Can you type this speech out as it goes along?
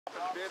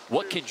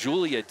What can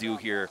Julia do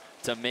here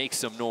to make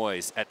some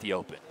noise at the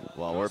Open?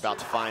 Well, we're about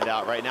to find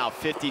out right now.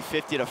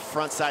 50-50 to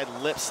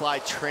frontside lip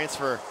slide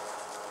transfer.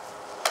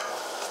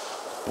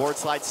 Board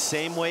slide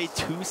same way,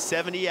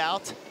 270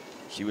 out.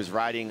 She was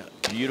riding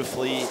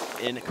beautifully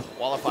in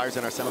qualifiers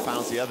in our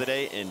semifinals the other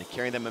day and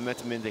carrying that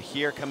momentum into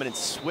here, coming in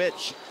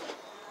switch.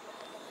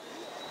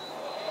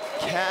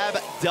 Cab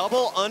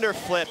double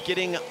underflip,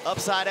 getting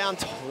upside down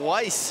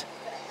twice.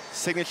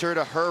 Signature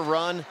to her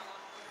run.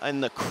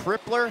 And the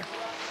crippler,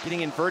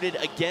 getting inverted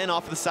again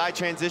off of the side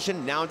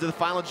transition, now into the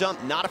final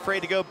jump, not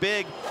afraid to go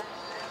big.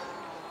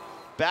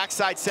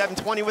 Backside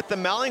 720 with the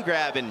melon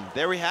grab, and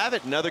there we have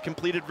it, another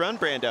completed run,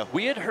 Brando.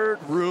 We had heard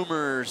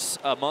rumors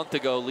a month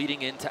ago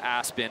leading into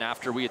Aspen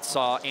after we had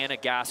saw Anna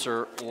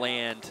Gasser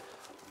land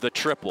the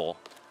triple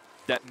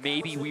that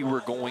maybe we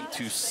were going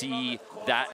to see that